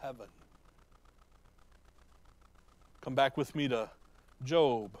constellations of heaven. Come back with me to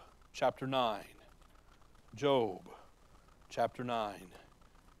Job chapter 9. Job chapter 9.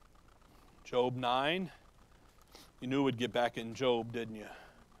 Job 9 You knew we'd get back in Job, didn't you?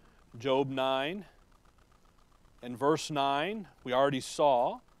 Job 9 and verse 9, we already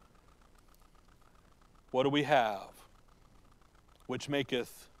saw. What do we have? Which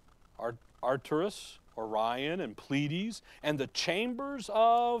maketh Arcturus, Orion, and Pleiades, and the chambers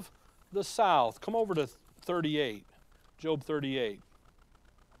of the south. Come over to 38, Job 38,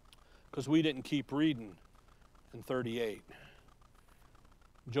 because we didn't keep reading in 38.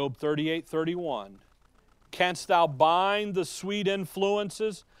 Job 38, 31. Canst thou bind the sweet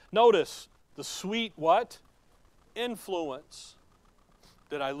influences? Notice, the sweet what? Influence.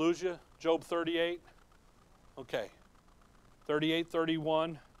 Did I lose you? Job 38? Okay. 38,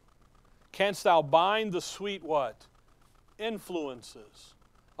 31. Canst thou bind the sweet what? Influences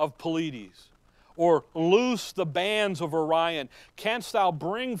of Pleiades? Or loose the bands of Orion? Canst thou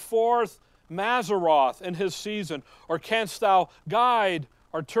bring forth Mazzaroth in his season? Or canst thou guide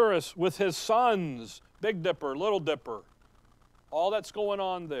Arcturus with his sons? Big Dipper, Little Dipper. All that's going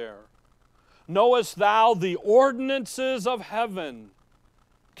on there. Knowest thou the ordinances of heaven?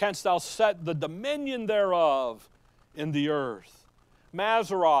 Canst thou set the dominion thereof in the earth?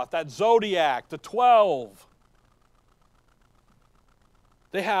 Mazzaroth, that zodiac, the 12.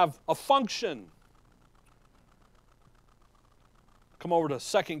 They have a function. Come over to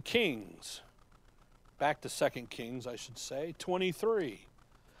 2 Kings. Back to 2 Kings, I should say, 23.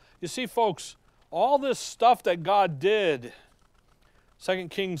 You see, folks, all this stuff that God did, 2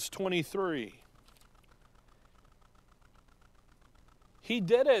 Kings 23, He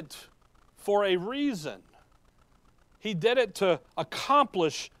did it for a reason. He did it to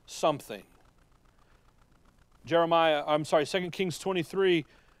accomplish something. 2 Kings 23,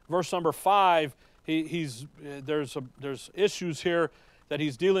 verse number 5, there's issues here that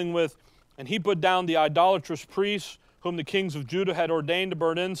he's dealing with. And he put down the idolatrous priests whom the kings of Judah had ordained to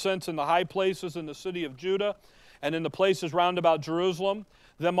burn incense in the high places in the city of Judah and in the places round about Jerusalem,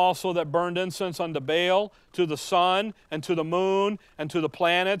 them also that burned incense unto Baal, to the sun, and to the moon, and to the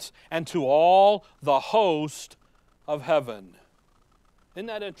planets, and to all the host of heaven. Isn't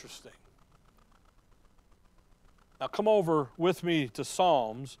that interesting? Now come over with me to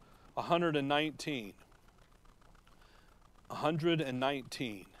Psalms 119.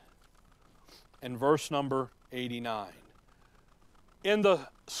 119. And verse number 89. In the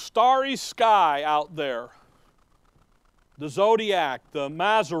starry sky out there, the zodiac, the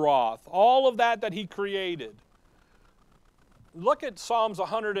Mazzaroth, all of that he created. Look at Psalms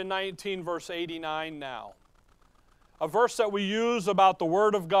 119, verse 89 now. A verse that we use about the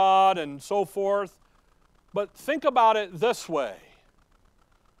Word of God and so forth. But think about it this way.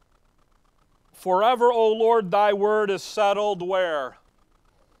 Forever, O Lord, thy word is settled where?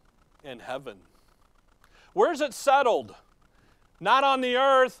 In heaven. Where's it settled? Not on the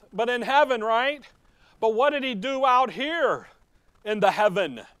earth, but in heaven, right? But what did he do out here in the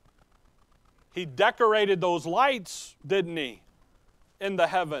heaven? He decorated those lights, didn't he? In the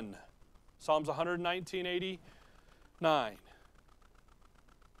heaven. Psalms 119, 89.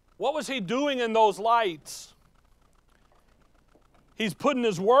 What was he doing in those lights? He's putting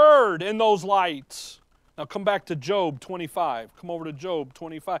his word in those lights. Now come back to Job 25. Come over to Job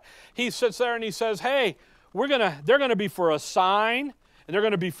 25. He sits there and he says, hey, they're going to be for a sign, and they're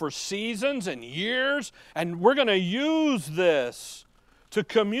going to be for seasons and years, and we're going to use this to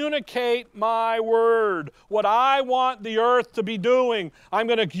communicate my word. What I want the earth to be doing, I'm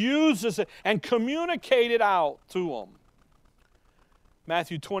going to use this and communicate it out to them.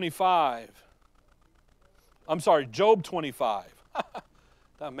 Matthew 25. I'm sorry, Job 25.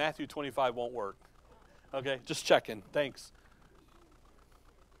 Matthew 25 won't work. Okay, just checking. Thanks.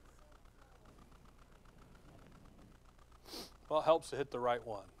 Well, it helps to hit the right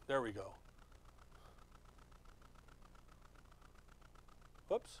one. There we go.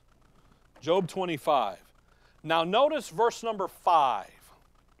 Whoops. Job 25. Now notice verse number 5.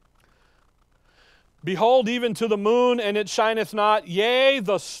 Behold, even to the moon, and it shineth not. Yea,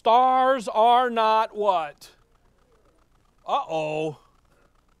 the stars are not what? Uh-oh.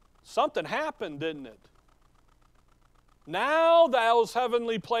 Something happened, didn't it? Now those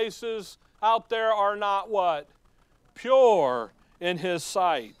heavenly places out there are not what? Pure in His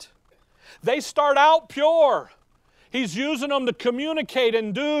sight. They start out pure. He's using them to communicate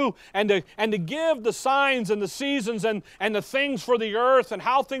and do and to give the signs and the seasons and the things for the earth and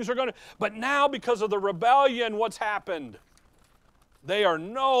how things are going to. But now because of the rebellion, what's happened? They are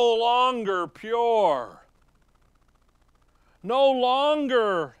no longer pure. No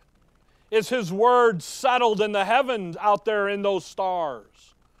longer is His word settled in the heavens out there in those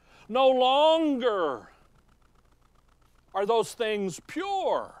stars. No longer are those things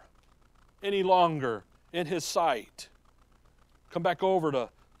pure any longer in His sight. Come back over to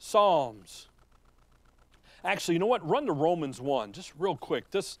Psalms. Actually, you know what? Run to Romans 1, just real quick.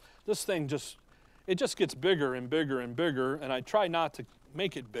 This thing just gets bigger and bigger and bigger, and I try not to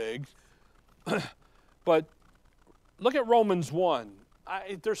make it big. But look at Romans 1.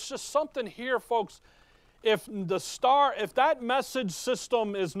 There's just something here, folks. If that message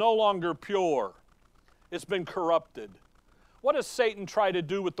system is no longer pure, it's been corrupted. What does Satan try to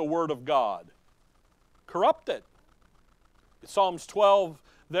do with the Word of God? Corrupt it. Psalms 12,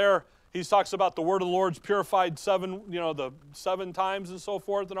 there he talks about the word of the Lord's purified the 7 times and so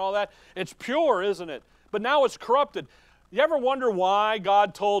forth and all that. It's pure, isn't it? But now it's corrupted. You ever wonder why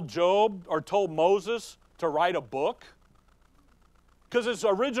God told Job or told Moses to write a book? Because his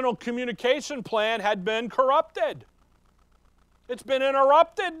original communication plan had been corrupted. It's been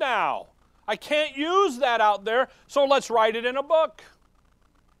interrupted now. I can't use that out there, so let's write it in a book.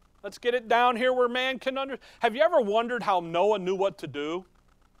 Let's get it down here where man can understand. Have you ever wondered how Noah knew what to do?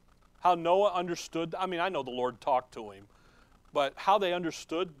 How Noah understood? I mean, I know the Lord talked to him, but how they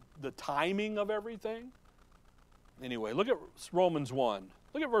understood the timing of everything? Anyway, look at Romans 1.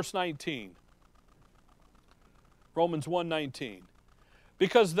 Look at verse 19. Romans 1:19.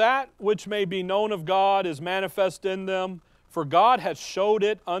 Because that which may be known of God is manifest in them, for God hath showed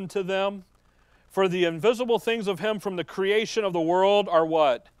it unto them. For the invisible things of Him from the creation of the world are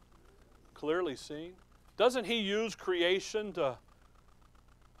what? Clearly seen. Doesn't He use creation to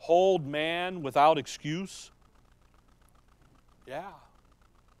hold man without excuse? Yeah.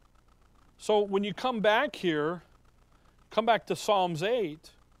 So when you come back here, come back to Psalms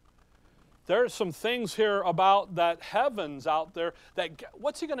 8, there are some things here about that heavens out there that,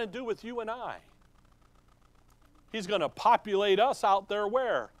 what's He going to do with you and I? He's going to populate us out there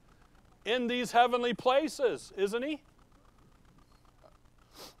where? In these heavenly places, isn't He?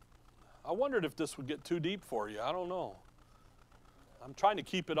 I wondered if this would get too deep for you. I don't know. I'm trying to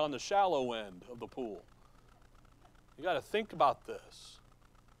keep it on the shallow end of the pool. You got to think about this.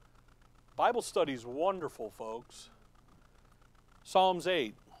 Bible study is wonderful, folks. Psalms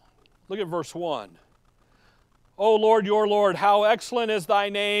 8. Look at verse 1. O Lord, your Lord, how excellent is thy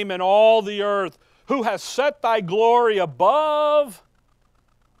name in all the earth, who has set thy glory above.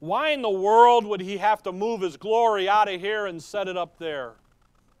 Why in the world would He have to move His glory out of here and set it up there?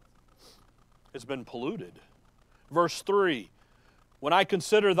 It's been polluted. Verse 3, when I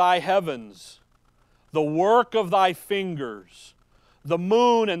consider thy heavens, the work of thy fingers, the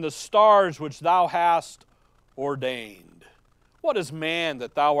moon and the stars which thou hast ordained. What is man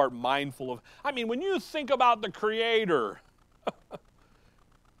that thou art mindful of? I mean, when you think about the Creator,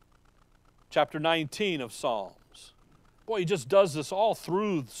 chapter 19 of Psalms. Boy, he just does this all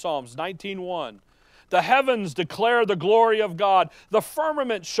through Psalms 19:1. The heavens declare the glory of God. The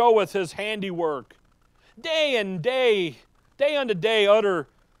firmament showeth His handiwork. Day unto day utter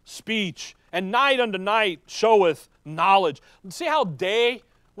speech, and night unto night showeth knowledge. See how day,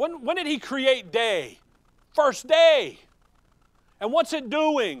 when did He create day? First day. And what's it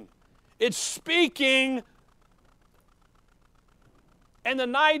doing? It's speaking, and the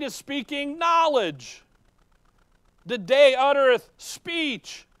night is speaking knowledge. The day uttereth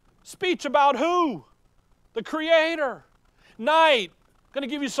speech. Speech about who? The Creator. Night, going to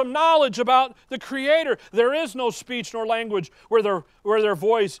give you some knowledge about the Creator. There is no speech nor language where their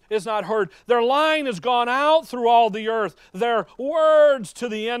voice is not heard. Their line has gone out through all the earth. Their words to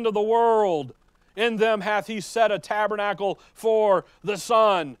the end of the world. In them hath He set a tabernacle for the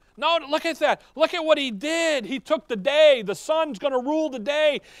sun. No, look at that. Look at what He did. He took the day. The sun's going to rule the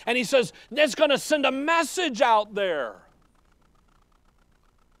day. And He says, it's going to send a message out there.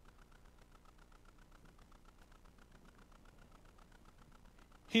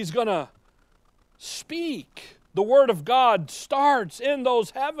 He's going to speak. The Word of God starts in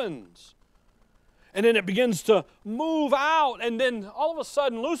those heavens. And then it begins to move out. And then all of a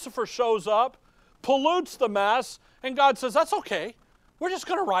sudden Lucifer shows up, pollutes the mess, and God says, that's okay. We're just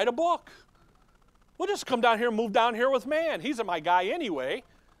going to write a book. We'll just come down here and move down here with man. He's my guy anyway.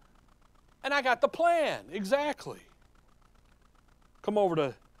 And I got the plan. Exactly. Come over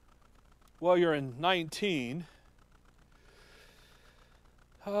to, well, you're in 19.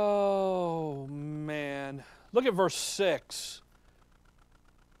 Oh, man. Look at verse 6.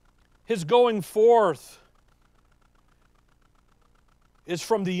 His going forth is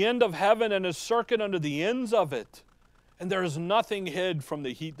from the end of heaven, and his circuit unto the ends of it. And there is nothing hid from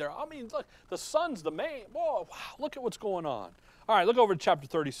the heat there. I mean, look, the sun's the main. Whoa, wow, look at what's going on. All right, look over to chapter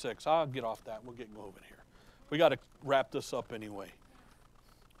 36. I'll get off that. We'll get moving here. We got to wrap this up anyway.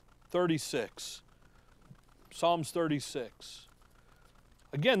 36. Psalms 36.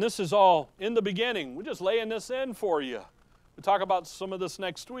 Again, this is all in the beginning. We're just laying this in for you. We'll talk about some of this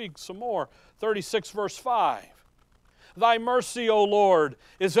next week, some more. 36 verse 5. Thy mercy, O Lord,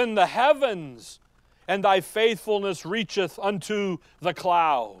 is in the heavens, and thy faithfulness reacheth unto the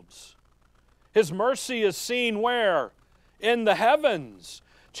clouds. His mercy is seen where? In the heavens.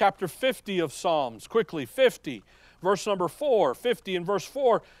 Chapter 50 of Psalms, quickly, 50, verse number 4. 50 and verse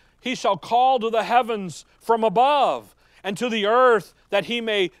 4, He shall call to the heavens from above, and to the earth that He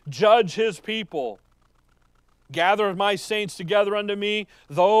may judge His people. Gather my saints together unto me,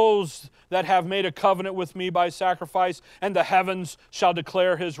 those that have made a covenant with me by sacrifice, and the heavens shall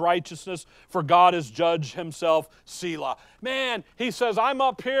declare His righteousness, for God is judge Himself, Selah. Man, He says, I'm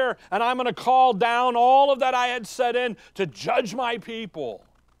up here, and I'm going to call down all of that I had set in to judge my people.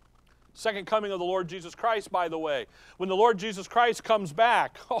 Second coming of the Lord Jesus Christ, by the way. When the Lord Jesus Christ comes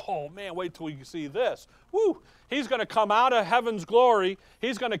back, oh man, wait till you see this. Woo! He's going to come out of heaven's glory.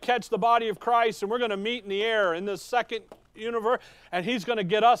 He's going to catch the body of Christ, and we're going to meet in the air in this second universe, and He's going to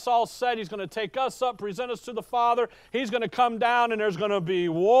get us all set. He's going to take us up, present us to the Father. He's going to come down, and there's going to be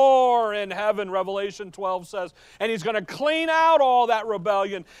war in heaven, Revelation 12 says, and He's going to clean out all that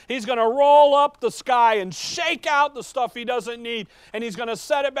rebellion. He's going to roll up the sky and shake out the stuff He doesn't need, and He's going to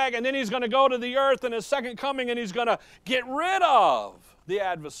set it back, and then He's going to go to the earth in His second coming, and He's going to get rid of the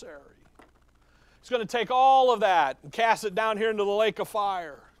adversary. He's going to take all of that and cast it down here into the lake of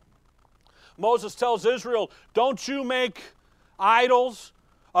fire. Moses tells Israel, don't you make idols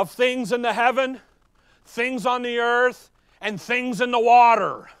of things in the heaven, things on the earth, and things in the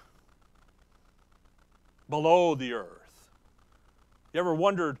water below the earth. You ever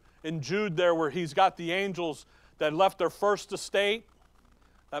wondered in Jude there where he's got the angels that left their first estate?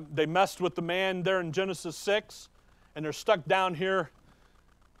 They messed with the man there in Genesis 6, and they're stuck down here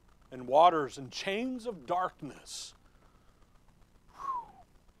in waters and chains of darkness. Whew.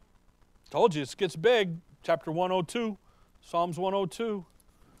 Told you, it gets big. Chapter 102, Psalms 102.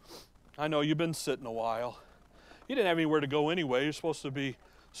 I know you've been sitting a while. You didn't have anywhere to go anyway. You're supposed to be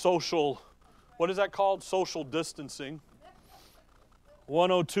social, what is that called? Social distancing.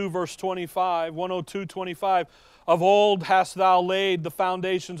 102 verse 25, 102:25. Of old hast thou laid the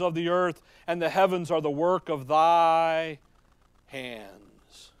foundations of the earth, and the heavens are the work of thy hands.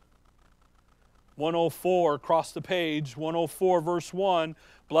 104, across the page, 104 verse 1.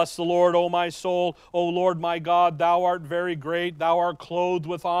 Bless the Lord, O my soul. O Lord my God, Thou art very great. Thou art clothed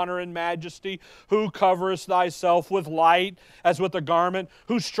with honor and majesty. Who coverest Thyself with light as with a garment?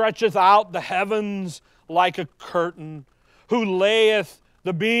 Who stretcheth out the heavens like a curtain? Who layeth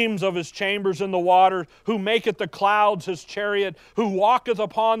the beams of His chambers in the water? Who maketh the clouds His chariot? Who walketh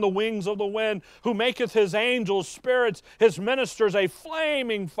upon the wings of the wind? Who maketh His angels spirits, His ministers a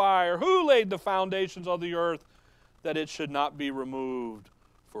flaming fire? Who laid the foundations of the earth that it should not be removed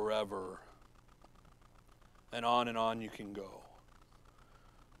forever? And on you can go.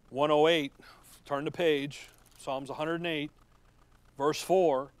 108, turn the page, Psalms 108, verse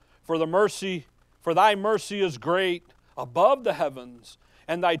 4. For Thy mercy is great above the heavens,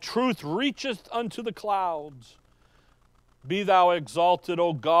 and Thy truth reacheth unto the clouds. Be Thou exalted,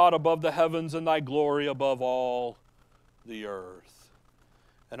 O God, above the heavens, and Thy glory above all the earth.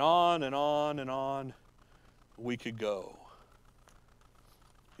 And on we could go.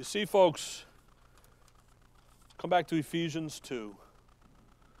 You see, folks, come back to Ephesians 2.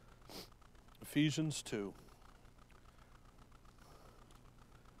 Ephesians 2.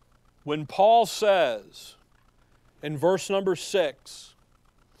 When Paul says in verse number 6,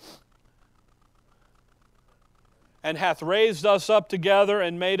 and hath raised us up together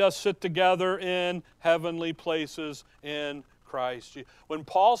and made us sit together in heavenly places in Christ Jesus. When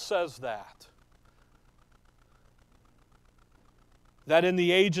Paul says that in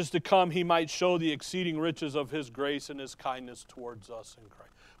the ages to come He might show the exceeding riches of His grace and His kindness towards us in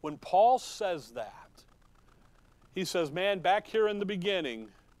Christ. When Paul says that, he says, man, back here in the beginning,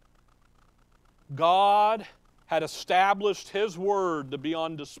 God had established His Word to be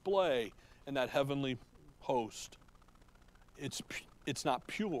on display in that heavenly host. It's not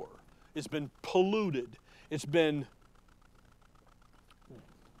pure. It's been polluted. It's been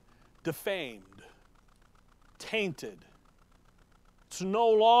defamed, tainted. It's no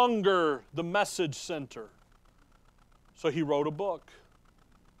longer the message center. So He wrote a book.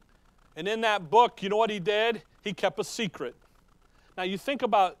 And in that book, you know what He did? He kept a secret. Now you think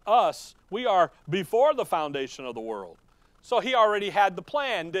about us, we are before the foundation of the world. So He already had the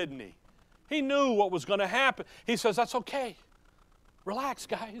plan, didn't He? He knew what was going to happen. He says, that's okay. Relax,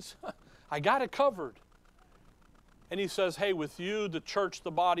 guys. I got it covered. And He says, hey, with you, the church,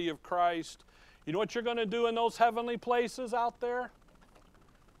 the body of Christ, you know what you're going to do in those heavenly places out there?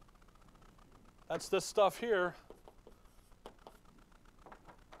 That's this stuff here.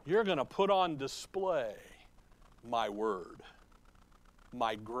 You're going to put on display my word,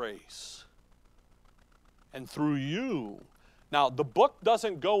 my grace. And through you. Now, the book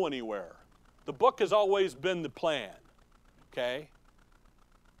doesn't go anywhere. The book has always been the plan. Okay?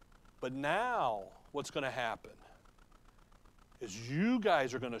 But now, what's going to happen is you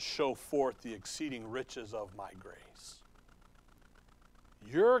guys are going to show forth the exceeding riches of my grace.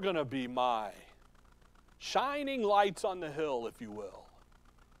 You're going to be my shining lights on the hill, if you will.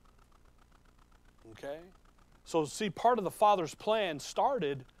 Okay? So see, part of the Father's plan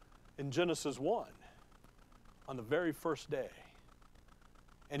started in Genesis 1 on the very first day.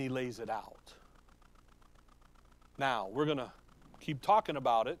 And He lays it out. Now, we're going to keep talking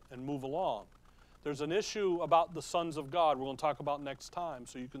about it and move along. There's an issue about the sons of God we're going to talk about next time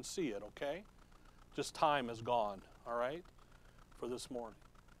so you can see it, okay? Just time has gone, all right, for this morning.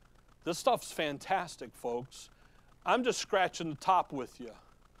 This stuff's fantastic, folks. I'm just scratching the top with you.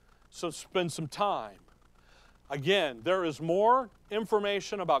 So spend some time. Again, there is more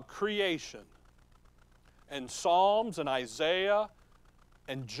information about creation in Psalms and Isaiah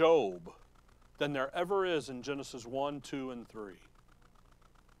and Job than there ever is in Genesis 1, 2, and 3.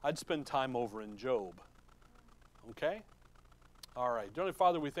 I'd spend time over in Job. Okay? All right. Heavenly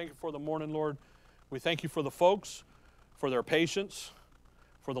Father, we thank you for the morning, Lord. We thank you for the folks, for their patience,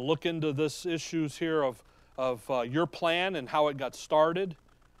 for the look into this issues here of your plan and how it got started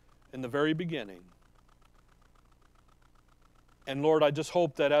in the very beginning. And Lord, I just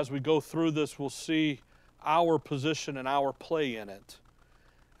hope that as we go through this, we'll see our position and our play in it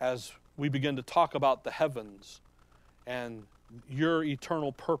as we begin to talk about the heavens and your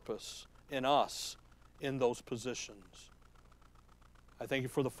eternal purpose in us in those positions. I thank you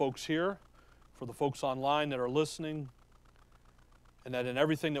for the folks here, for the folks online that are listening, and that in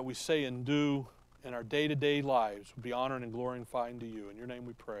everything that we say and do in our day-to-day lives will be honored and glorifying to you. In your name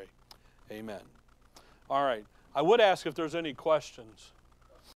we pray. Amen. All right. I would ask if there's any questions.